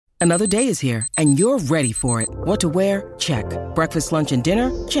Another day is here, and you're ready for it. What to wear? Check. Breakfast, lunch, and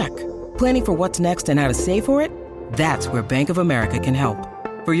dinner? Check. Planning for what's next and how to save for it? That's where Bank of America can help.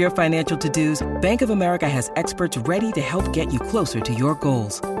 For your financial to-dos, Bank of America has experts ready to help get you closer to your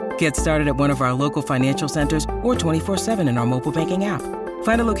goals. Get started at one of our local financial centers or 24/7 in our mobile banking app.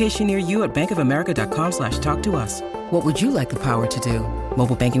 Find a location near you at bankofamerica.com/talktous. What would you like the power to do?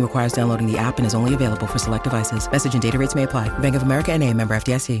 Mobile banking requires downloading the app and is only available for select devices. Message and data rates may apply. Bank of America N.A., member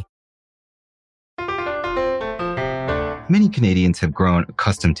FDIC. Many Canadians have grown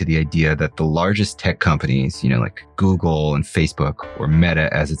accustomed to the idea that the largest tech companies, like Google and Facebook, or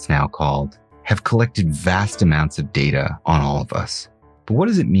Meta as it's now called, have collected vast amounts of data on all of us. But what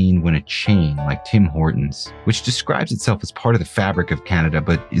does it mean when a chain like Tim Hortons, which describes itself as part of the fabric of Canada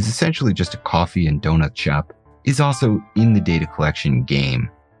but is essentially just a coffee and donut shop, is also in the data collection game?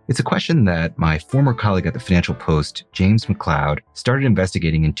 It's a question that my former colleague at the Financial Post, James McLeod, started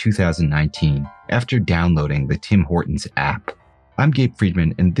investigating in 2019 after downloading the Tim Hortons app. I'm Gabe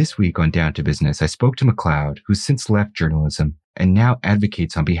Friedman, and this week on Down to Business, I spoke to McLeod, who's since left journalism and now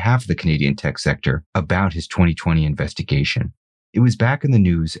advocates on behalf of the Canadian tech sector about his 2020 investigation. It was back in the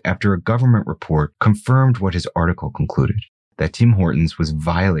news after a government report confirmed what his article concluded, that Tim Hortons was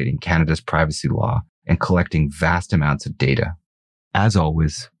violating Canada's privacy law and collecting vast amounts of data. As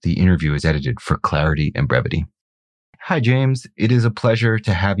always, the interview is edited for clarity and brevity. Hi, James. It is a pleasure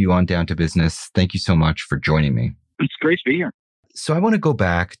to have you on Down to Business. Thank you so much for joining me. It's great to be here. So I want to go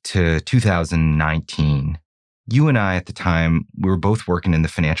back to 2019. You and I, at the time, we were both working in the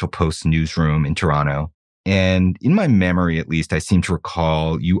Financial Post newsroom in Toronto. And in my memory, at least, I seem to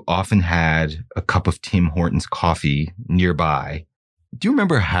recall you often had a cup of Tim Hortons coffee nearby. Do you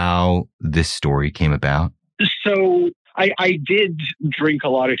remember how this story came about? So I did drink a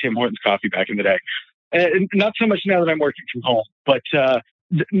lot of Tim Hortons coffee back in the day. Not so much now that I'm working from home, but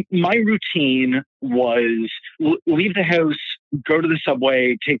my routine was leave the house, go to the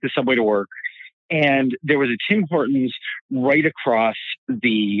subway, take the subway to work. And there was a Tim Hortons right across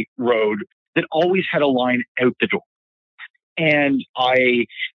the road that always had a line out the door. And I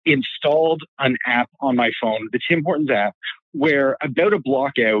installed an app on my phone, the Tim Hortons app, where about a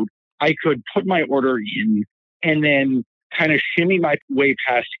block out, I could put my order in and then kind of shimmy my way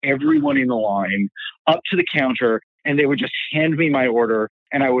past everyone in the line up to the counter, and they would just hand me my order,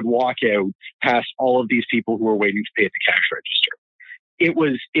 and I would walk out past all of these people who were waiting to pay at the cash register. It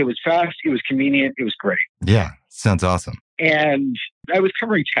was fast, it was convenient, it was great. Yeah, sounds awesome. And I was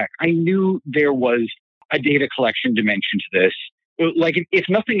covering tech. I knew there was a data collection dimension to this. Like, if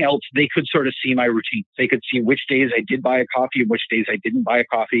nothing else, they could sort of see my routine. They could see which days I did buy a coffee and which days I didn't buy a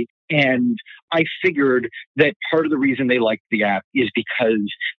coffee. And I figured that part of the reason they liked the app is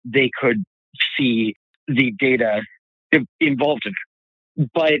because they could see the data involved in it.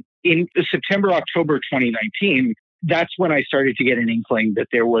 But in September, October 2019, that's when I started to get an inkling that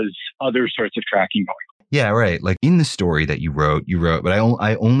there was other sorts of tracking going on. Yeah, right. Like in the story that you wrote, but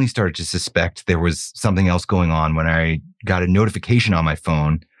I only started to suspect there was something else going on when I got a notification on my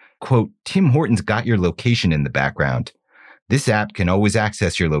phone. Quote, Tim Hortons got your location in the background. This app can always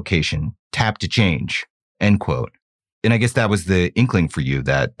access your location. Tap to change. End quote. And I guess that was the inkling for you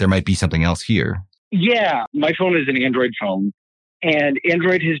that there might be something else here. Yeah, my phone is an Android phone. And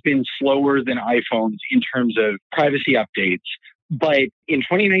Android has been slower than iPhones in terms of privacy updates. But in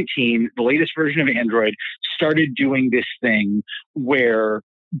 2019, the latest version of Android started doing this thing where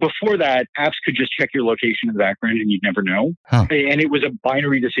before that, apps could just check your location in the background and you'd never know. Huh. And it was a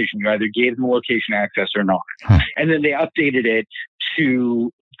binary decision. You either gave them location access or not. Huh. And then they updated it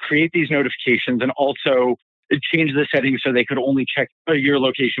to create these notifications and also change the settings so they could only check your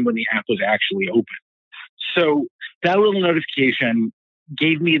location when the app was actually open. So that little notification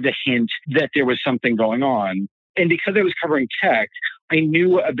gave me the hint that there was something going on. And because I was covering tech, I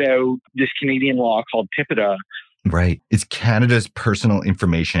knew about this Canadian law called PIPEDA. Right. It's Canada's Personal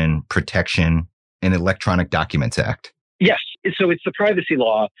Information Protection and Electronic Documents Act. Yes. So it's the privacy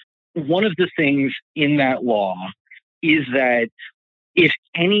law. One of the things in that law is that if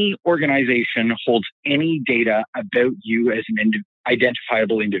any organization holds any data about you as an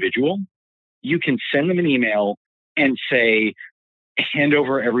identifiable individual, you can send them an email and say, hand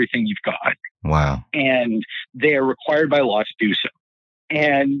over everything you've got. Wow. And they are required by law to do so.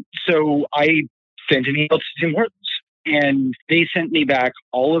 And so I sent an email to Tim Hortons, and they sent me back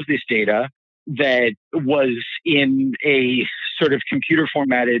all of this data that was in a sort of computer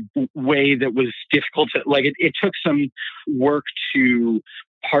formatted way that was difficult to, like, it took some work to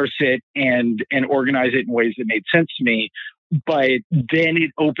parse it and organize it in ways that made sense to me. But then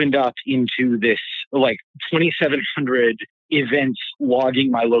it opened up into this like 2,700 events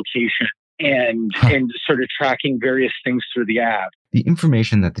logging my location and sort of tracking various things through the app. The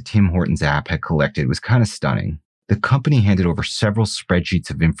information that the Tim Hortons app had collected was kind of stunning. The company handed over several spreadsheets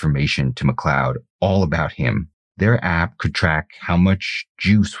of information to McCloud all about him. Their app could track how much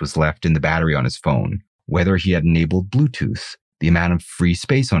juice was left in the battery on his phone, whether he had enabled Bluetooth, the amount of free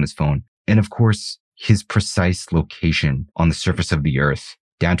space on his phone, and of course, his precise location on the surface of the earth,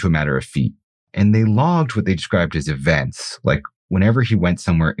 down to a matter of feet. And they logged what they described as events, like whenever he went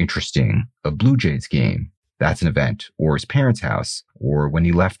somewhere interesting, a Blue Jays game, that's an event, or his parents' house, or when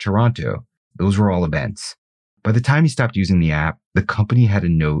he left Toronto, those were all events. By the time he stopped using the app, the company had a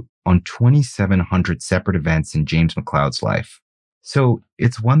note on 2,700 separate events in James McCloud's life. So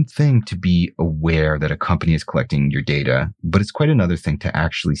it's one thing to be aware that a company is collecting your data, but it's quite another thing to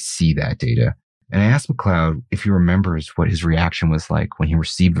actually see that data. And I asked McCloud if he remembers what his reaction was like when he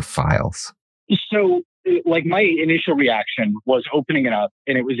received the files. So, like, my initial reaction was opening it up,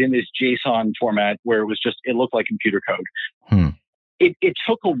 and it was in this JSON format where it looked like computer code. It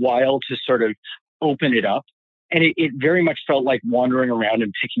took a while to sort of open it up. And it very much felt like wandering around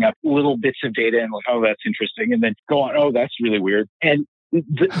and picking up little bits of data and like, oh, that's interesting. And then go on, oh, that's really weird. And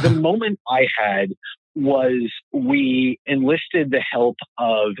the moment I had was we enlisted the help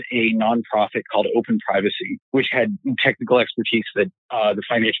of a nonprofit called Open Privacy, which had technical expertise that the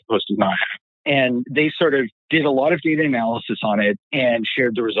Financial Post does not have. And they sort of did a lot of data analysis on it and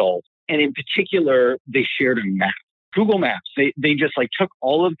shared the results. And in particular, they shared a map, Google Maps. They just like took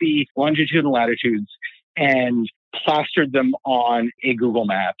all of the longitude and latitudes and plastered them on a Google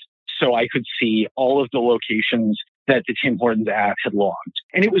map so I could see all of the locations that the Tim Hortons app had logged.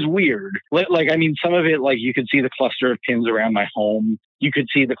 And it was weird. Like, I mean, some of it, like you could see the cluster of pins around my home. You could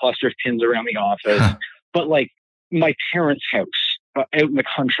see the cluster of pins around the office. But like my parents' house out in the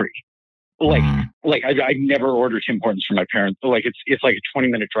country, like I never ordered Tim Hortons from my parents. Like it's like a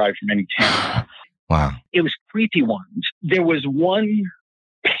 20-minute drive from any town. Wow. It was creepy ones. There was one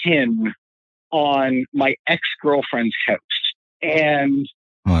pin on my ex-girlfriend's house. And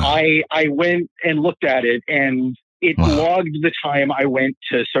I went and looked at it, and it logged the time I went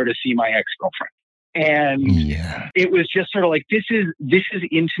to sort of see my ex-girlfriend. And it was just sort of like, this is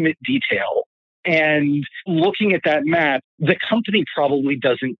intimate detail. And looking at that map, the company probably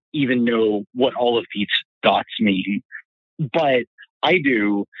doesn't even know what all of these dots mean, but I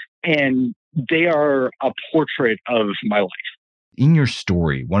do. And they are a portrait of my life. In your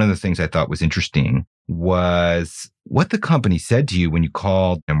story, one of the things I thought was interesting was what the company said to you when you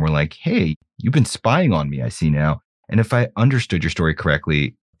called and were like, hey, you've been spying on me, I see now. And if I understood your story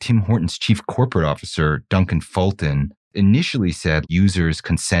correctly, Tim Hortons' chief corporate officer, Duncan Fulton, initially said users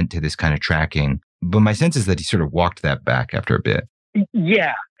consent to this kind of tracking. But my sense is that he sort of walked that back after a bit.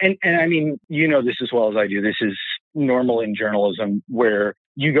 Yeah. And I mean, you know this as well as I do. This is normal in journalism where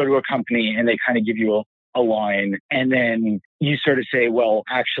you go to a company and they kind of give you a line, and then you sort of say, well,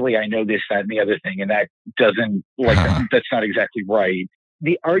 actually, I know this, that, and the other thing. And that doesn't, that's not exactly right.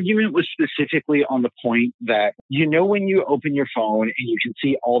 The argument was specifically on the point that, you know, when you open your phone and you can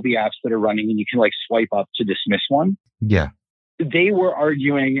see all the apps that are running and you can like swipe up to dismiss one. Yeah. They were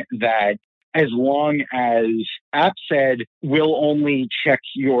arguing that as long as app said, we'll only check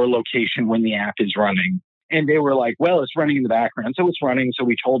your location when the app is running. And they were like, well, it's running in the background. So it's running. So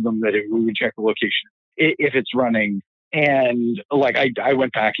we told them that we would check the location if it's running. And like, I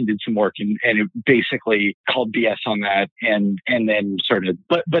went back and did some work and it basically called BS on that. And then sort of,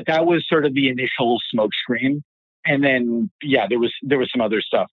 but that was sort of the initial smoke screen. And then, yeah, there was some other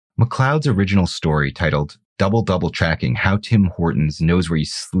stuff. McCloud's original story titled Double Tracking, How Tim Hortons Knows Where You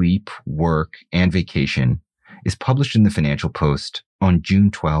Sleep, Work, and Vacation is published in the Financial Post on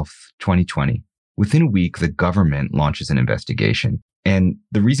June 12th, 2020. Within a week, the government launches an investigation. And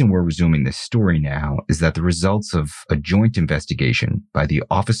the reason we're resuming this story now is that the results of a joint investigation by the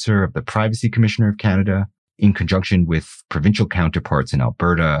Officer of the Privacy Commissioner of Canada, in conjunction with provincial counterparts in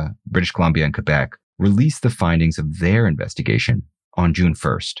Alberta, British Columbia, and Quebec, released the findings of their investigation on June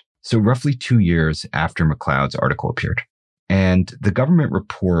 1st. So roughly 2 years after McCloud's article appeared. And the government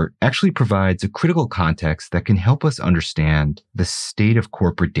report actually provides a critical context that can help us understand the state of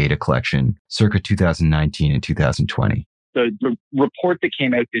corporate data collection circa 2019 and 2020. The report that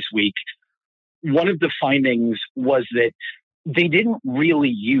came out this week, one of the findings was that they didn't really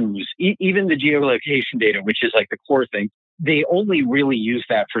use, even the geolocation data, which is like the core thing, they only really used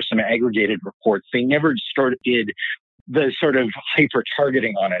that for some aggregated reports. They never did the sort of hyper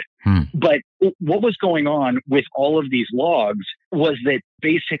targeting on it. But what was going on with all of these logs was that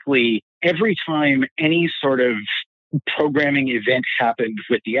basically every time any sort of programming event happened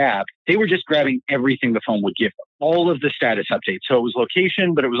with the app, they were just grabbing everything the phone would give them, all of the status updates. So it was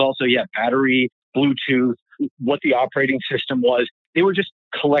location, but it was also, battery, Bluetooth, what the operating system was. They were just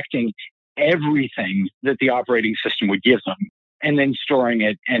collecting everything that the operating system would give them and then storing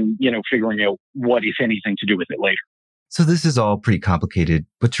it and, figuring out what, if anything, to do with it later. So this is all pretty complicated,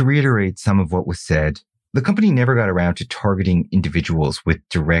 but to reiterate some of what was said, the company never got around to targeting individuals with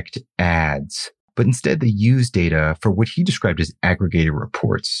direct ads, but instead they used data for what he described as aggregated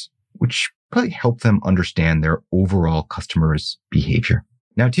reports, which probably helped them understand their overall customers' behavior.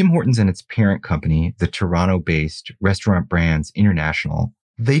 Now, Tim Hortons and its parent company, the Toronto-based Restaurant Brands International,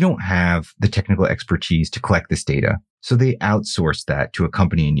 they don't have the technical expertise to collect this data, so they outsourced that to a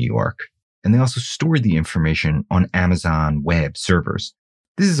company in New York. And they also stored the information on Amazon Web servers.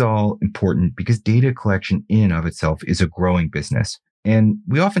 This is all important because data collection in and of itself is a growing business. And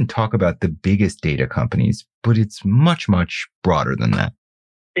we often talk about the biggest data companies, but it's much, much broader than that.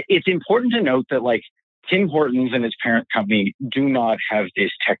 It's important to note that Tim Hortons and its parent company do not have this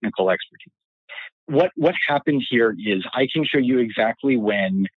technical expertise. What happened here is I can show you exactly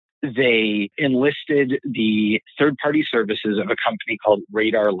when they enlisted the third-party services of a company called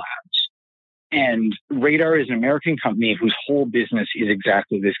Radar Labs. And Radar is an American company whose whole business is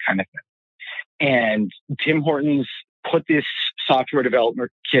exactly this kind of thing. And Tim Hortons put this software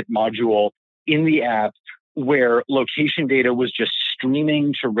development kit module in the app where location data was just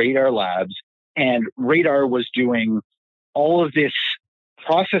streaming to Radar Labs, and Radar was doing all of this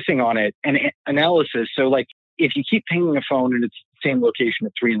processing on it and analysis. So if you keep pinging a phone and it's the same location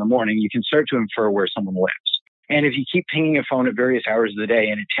at 3 a.m, you can start to infer where someone lives. And if you keep pinging a phone at various hours of the day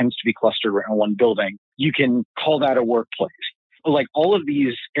and it tends to be clustered around one building, you can call that a workplace. All of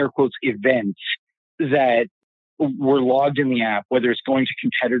these air quotes events that were logged in the app, whether it's going to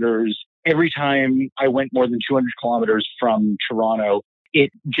competitors, every time I went more than 200 kilometers from Toronto,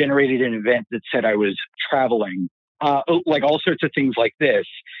 it generated an event that said I was traveling. All sorts of things like this.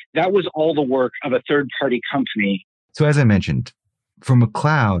 That was all the work of a third-party company. So as I mentioned, from a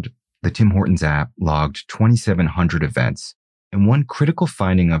cloud, the Tim Hortons app logged 2,700 events. And one critical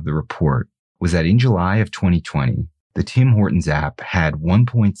finding of the report was that in July of 2020, the Tim Hortons app had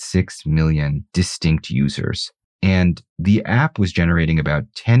 1.6 million distinct users. And the app was generating about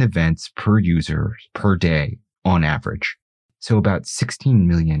 10 events per user per day on average. So about 16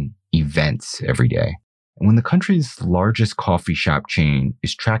 million events every day. And when the country's largest coffee shop chain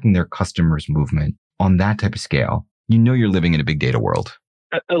is tracking their customers' movement on that type of scale, you're living in a big data world.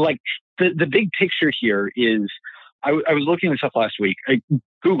 The big picture here is, I was looking this up last week.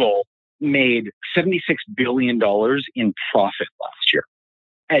 Google made $76 billion in profit last year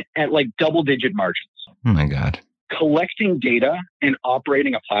at double-digit margins. Oh my God. Collecting data and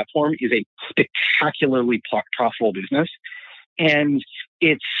operating a platform is a spectacularly profitable business. And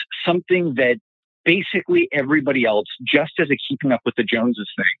it's something that basically everybody else, just as a keeping up with the Joneses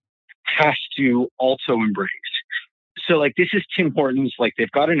thing, has to also embrace. So this is Tim Hortons,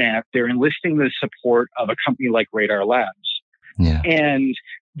 they've got an app, they're enlisting the support of a company like Radar Labs. Yeah. And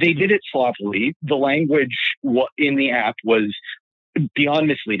they did it sloppily. The language in the app was beyond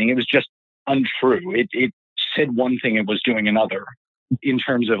misleading. It was just untrue. It said one thing and was doing another in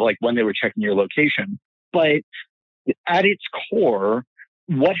terms of when they were checking your location. But at its core,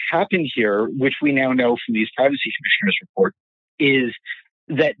 what happened here, which we now know from these privacy commissioners' report, is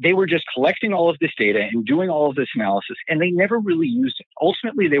that they were just collecting all of this data and doing all of this analysis, and they never really used it.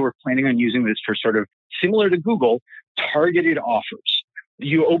 Ultimately, they were planning on using this for sort of similar to Google, targeted offers.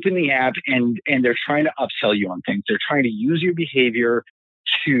 You open the app and they're trying to upsell you on things. They're trying to use your behavior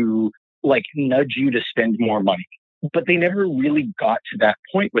to nudge you to spend more money. But they never really got to that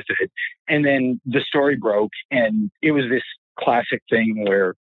point with it. And then the story broke, and it was this classic thing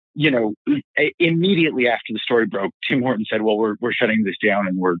where, immediately after the story broke, Tim Hortons said, well, we're shutting this down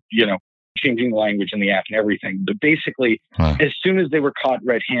and we're, changing the language in the app and everything. But basically, as soon as they were caught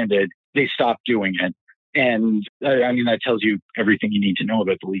red-handed, they stopped doing it. And that tells you everything you need to know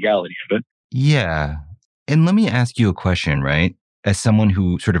about the legality of it. Yeah. And let me ask you a question, right? As someone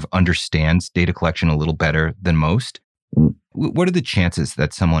who sort of understands data collection a little better than most, what are the chances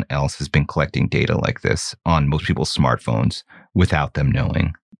that someone else has been collecting data like this on most people's smartphones without them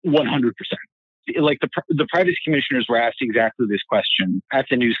knowing? 100%. The privacy commissioners were asked exactly this question at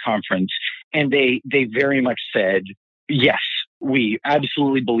the news conference, and they very much said, yes, we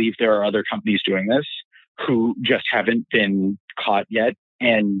absolutely believe there are other companies doing this who just haven't been caught yet,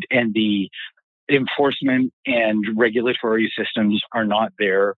 and the enforcement and regulatory systems are not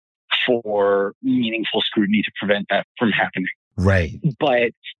there for meaningful scrutiny to prevent that from happening. Right.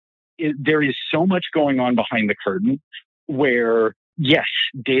 But there is so much going on behind the curtain where, yes,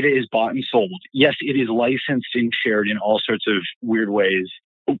 data is bought and sold. Yes, it is licensed and shared in all sorts of weird ways.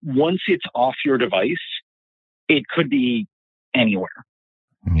 Once it's off your device, it could be anywhere.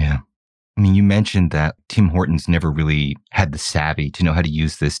 Yeah. I mean, you mentioned that Tim Hortons never really had the savvy to know how to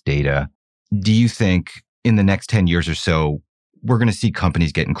use this data. Do you think in the next 10 years or so, we're going to see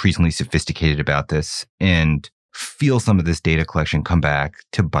companies get increasingly sophisticated about this and feel some of this data collection come back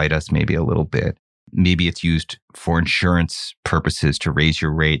to bite us maybe a little bit? Maybe it's used for insurance purposes to raise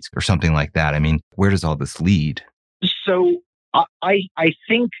your rates or something like that. I mean, where does all this lead? So I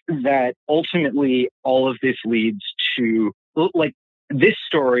think that ultimately all of this leads to, like, this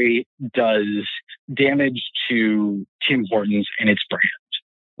story does damage to Tim Hortons and its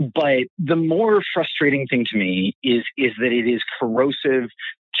brand. But the more frustrating thing to me is that it is corrosive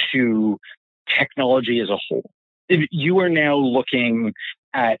to technology as a whole. You are now looking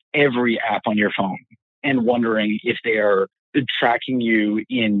at every app on your phone and wondering if they are tracking you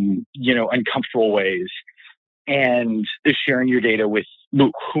in, uncomfortable ways and sharing your data with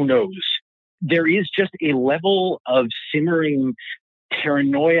who knows. There is just a level of simmering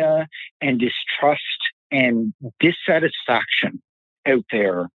paranoia and distrust and dissatisfaction out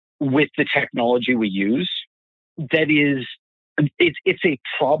there with the technology we use that is, it's a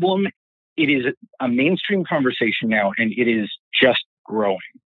problem. It is a mainstream conversation now, and it is just growing.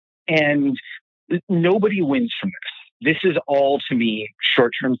 And nobody wins from this. This is all, to me,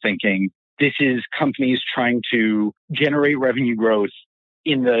 short-term thinking. This is companies trying to generate revenue growth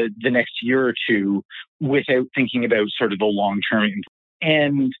in the next year or two without thinking about sort of the long-term.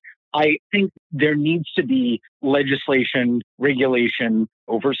 And I think there needs to be legislation, regulation,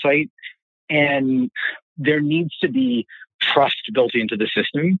 oversight, and there needs to be trust built into the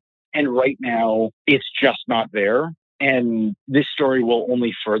system. And right now, it's just not there. And this story will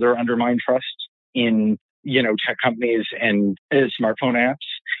only further undermine trust in, tech companies and smartphone apps.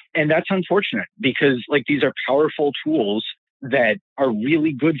 And that's unfortunate because, these are powerful tools that are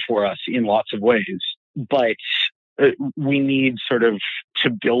really good for us in lots of ways. But we need sort of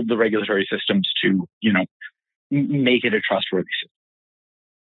to build the regulatory systems to, make it a trustworthy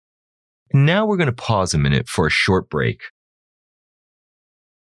system. Now we're going to pause a minute for a short break.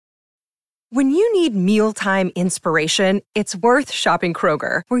 When you need mealtime inspiration, it's worth shopping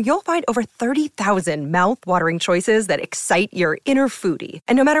Kroger, where you'll find over 30,000 mouth-watering choices that excite your inner foodie.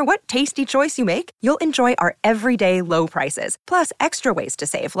 And no matter what tasty choice you make, you'll enjoy our everyday low prices, plus extra ways to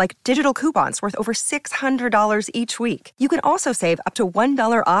save, like digital coupons worth over $600 each week. You can also save up to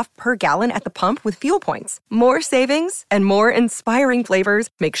 $1 off per gallon at the pump with fuel points. More savings and more inspiring flavors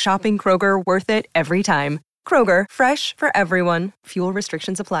make shopping Kroger worth it every time. Kroger, fresh for everyone. Fuel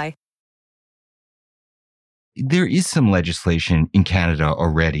restrictions apply. There is some legislation in Canada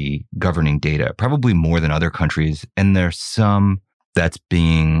already governing data, probably more than other countries. And there's some that's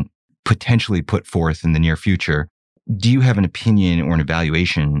being potentially put forth in the near future. Do you have an opinion or an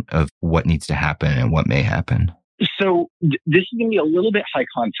evaluation of what needs to happen and what may happen? So this is going to be a little bit high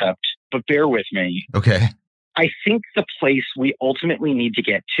concept, but bear with me. Okay. I think the place we ultimately need to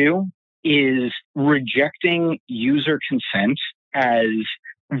get to is rejecting user consent as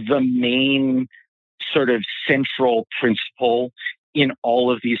the main sort of central principle in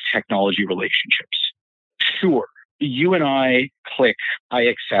all of these technology relationships. Sure, you and I click I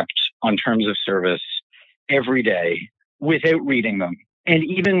accept on terms of service every day without reading them. And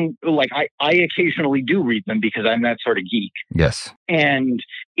even I occasionally do read them because I'm that sort of geek. Yes. And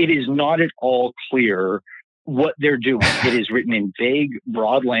it is not at all clear what they're doing. It is written in vague,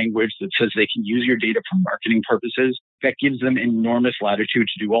 broad language that says they can use your data for marketing purposes. That gives them enormous latitude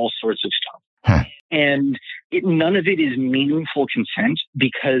to do all sorts of stuff. Huh. And none of it is meaningful consent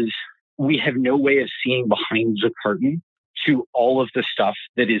because we have no way of seeing behind the curtain to all of the stuff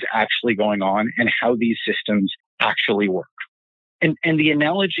that is actually going on and how these systems actually work. And the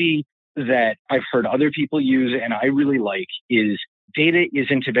analogy that I've heard other people use and I really like is data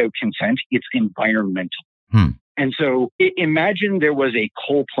isn't about consent, it's environmental. And so imagine there was a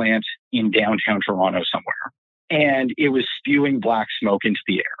coal plant in downtown Toronto somewhere and it was spewing black smoke into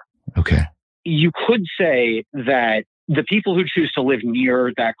the air. Okay. You could say that the people who choose to live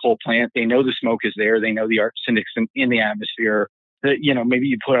near that coal plant, they know the smoke is there. They know the arsenic in the atmosphere. That, maybe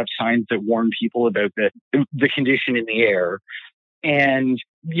you put up signs that warn people about the condition in the air. And,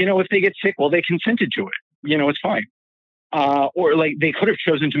 if they get sick, well, they consented to it. It's fine. Or they could have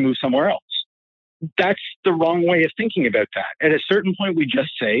chosen to move somewhere else. That's the wrong way of thinking about that. At a certain point, we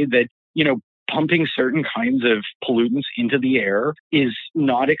just say that, pumping certain kinds of pollutants into the air is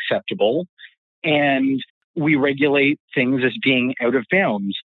not acceptable. And we regulate things as being out of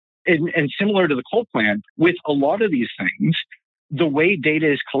bounds. And similar to the coal plant, with a lot of these things, the way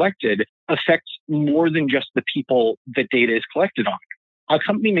data is collected affects more than just the people that data is collected on. A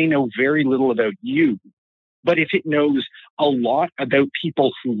company may know very little about you, but if it knows a lot about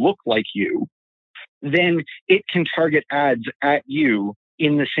people who look like you, then it can target ads at you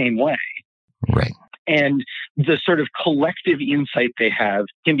in the same way. Right. And the sort of collective insight they have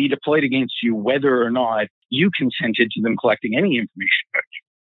can be deployed against you whether or not you consented to them collecting any information about you.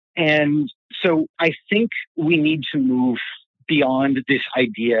 And so I think we need to move beyond this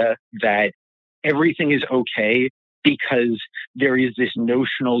idea that everything is okay because there is this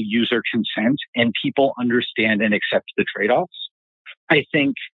notional user consent and people understand and accept the trade-offs. I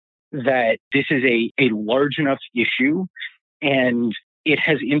think that this is a large enough issue, and it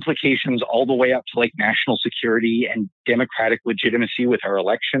has implications all the way up to like national security and democratic legitimacy with our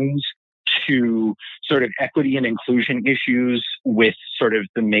elections, to sort of equity and inclusion issues with sort of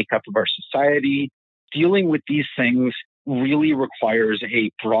the makeup of our society. Dealing with these things really requires a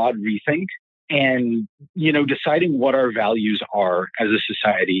broad rethink and, deciding what our values are as a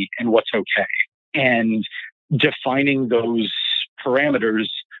society and what's okay, and defining those parameters,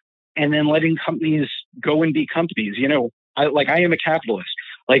 and then letting companies go and be companies. I am a capitalist.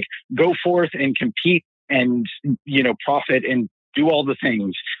 Like, go forth and compete and, profit and do all the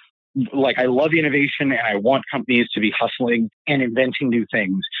things. Like, I love innovation and I want companies to be hustling and inventing new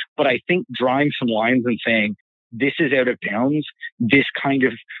things. But I think drawing some lines and saying, this is out of bounds, this kind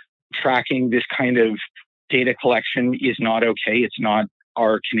of tracking, this kind of data collection is not okay, it's not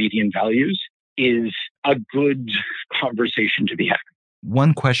our Canadian values, is a good conversation to be had.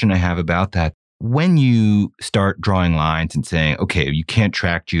 One question I have about that, when you start drawing lines and saying, okay, you can't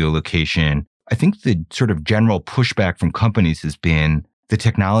track geolocation, I think the sort of general pushback from companies has been the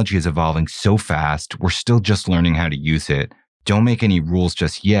technology is evolving so fast, we're still just learning how to use it. Don't make any rules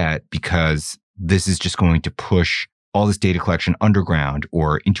just yet because this is just going to push all this data collection underground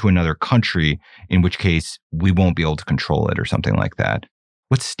or into another country, in which case we won't be able to control it or something like that.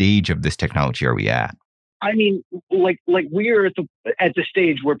 What stage of this technology are we at? I mean, like we're at the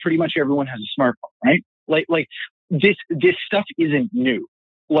stage where pretty much everyone has a smartphone, right? Like this stuff isn't new.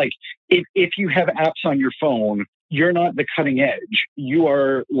 Like, if you have apps on your phone, you're not the cutting edge. You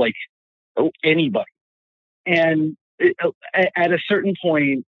are like anybody. And at a certain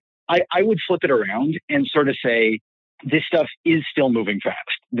point, I would flip it around and sort of say, this stuff is still moving fast.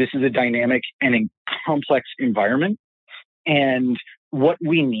 This is a dynamic and a complex environment. And what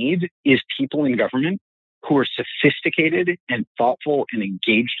we need is people in government who are sophisticated and thoughtful and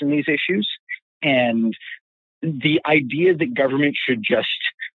engaged in these issues. And the idea that government should just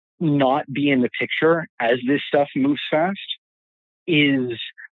not be in the picture as this stuff moves fast is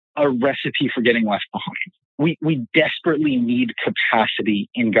a recipe for getting left behind. We desperately need capacity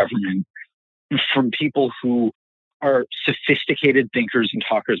in government from people who are sophisticated thinkers and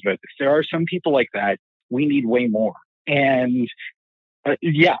talkers about this. There are some people like that. We need way more. And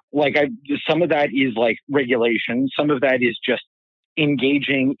some of that is like regulation. Some of that is just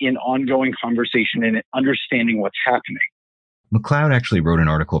engaging in ongoing conversation and understanding what's happening. McLeod actually wrote an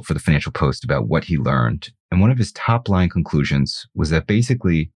article for the Financial Post about what he learned. And one of his top line conclusions was that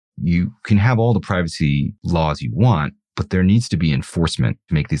basically you can have all the privacy laws you want, but there needs to be enforcement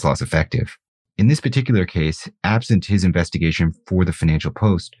to make these laws effective. In this particular case, absent his investigation for the Financial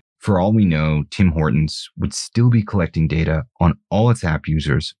Post, for all we know, Tim Hortons would still be collecting data on all its app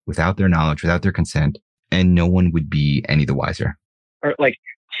users without their knowledge, without their consent, and no one would be any the wiser. Like,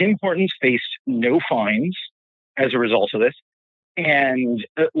 Tim Hortons faced no fines as a result of this. And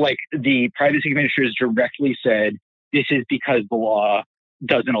the privacy commissioners directly said, this is because the law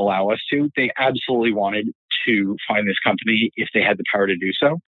doesn't allow us to. They absolutely wanted to fine this company if they had the power to do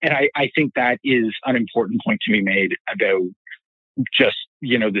so. And I think that is an important point to be made about just,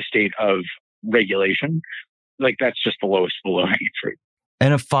 the state of regulation. Like, that's just the lowest of the low-hanging fruit.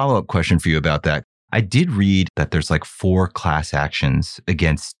 And a follow-up question for you about that. I did read that there's like 4 class actions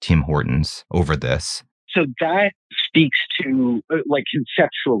against Tim Hortons over this. So that speaks to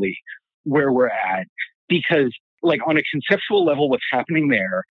conceptually where we're at, because on a conceptual level, what's happening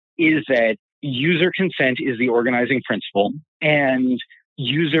there is that user consent is the organizing principle, and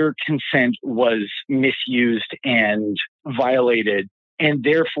user consent was misused and violated. And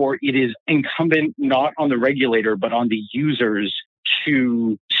therefore, it is incumbent not on the regulator, but on the users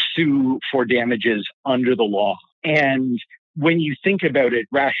to sue for damages under the law. And when you think about it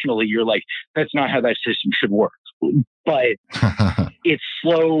rationally, you're like, that's not how that system should work. But it's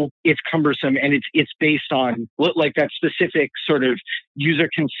slow, it's cumbersome, and it's based on that specific sort of user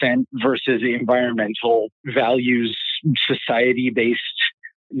consent versus environmental values, society-based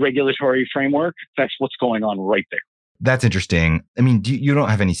regulatory framework, that's what's going on right there. That's interesting. I mean, you don't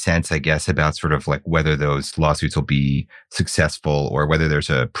have any sense, I guess, about sort of like whether those lawsuits will be successful or whether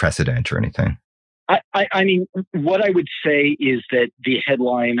there's a precedent or anything? I mean, what I would say is that the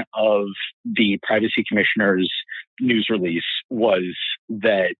headline of the privacy commissioner's news release was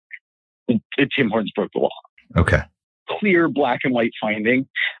that Tim Hortons broke the law. Okay. Clear black and white finding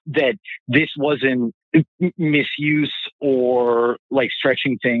that this wasn't misuse or like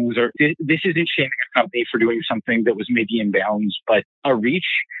stretching things, or this isn't shaming a company for doing something that was maybe in bounds, but a reach.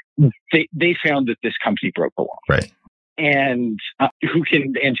 They found that this company broke the law. Right. And who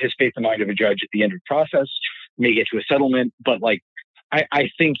can anticipate the mind of a judge at the end of the process, may get to a settlement. But like, I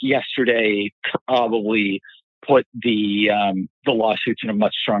think yesterday probably put the lawsuits in a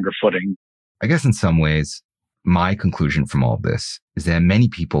much stronger footing. I guess in some ways, my conclusion from all of this is that many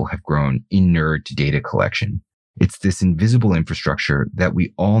people have grown inured to data collection. It's this invisible infrastructure that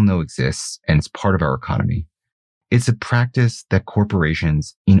we all know exists and it's part of our economy. It's a practice that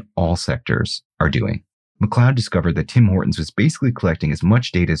corporations in all sectors are doing. McLeod discovered that Tim Hortons was basically collecting as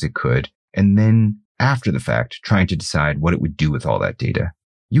much data as it could, and then after the fact, trying to decide what it would do with all that data.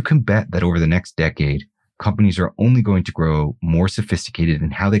 You can bet that over the next decade, companies are only going to grow more sophisticated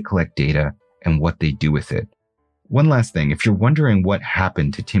in how they collect data and what they do with it. One last thing, if you're wondering what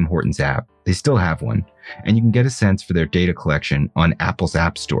happened to Tim Hortons app, they still have one, and you can get a sense for their data collection on Apple's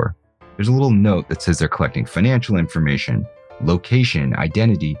App Store. There's a little note that says they're collecting financial information, location,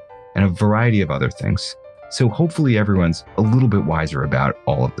 identity, and a variety of other things. So hopefully everyone's a little bit wiser about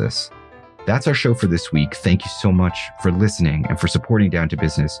all of this. That's our show for this week. Thank you so much for listening and for supporting Down to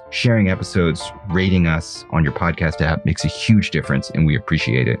Business. Sharing episodes, rating us on your podcast app makes a huge difference, and we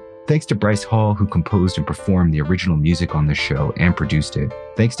appreciate it. Thanks to Bryce Hall, who composed and performed the original music on this show and produced it.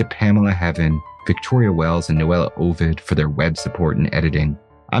 Thanks to Pamela Heaven, Victoria Wells, and Noella Ovid for their web support and editing.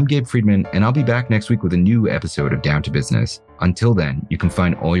 I'm Gabe Friedman, and I'll be back next week with a new episode of Down to Business. Until then, you can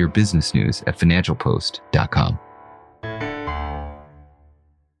find all your business news at financialpost.com.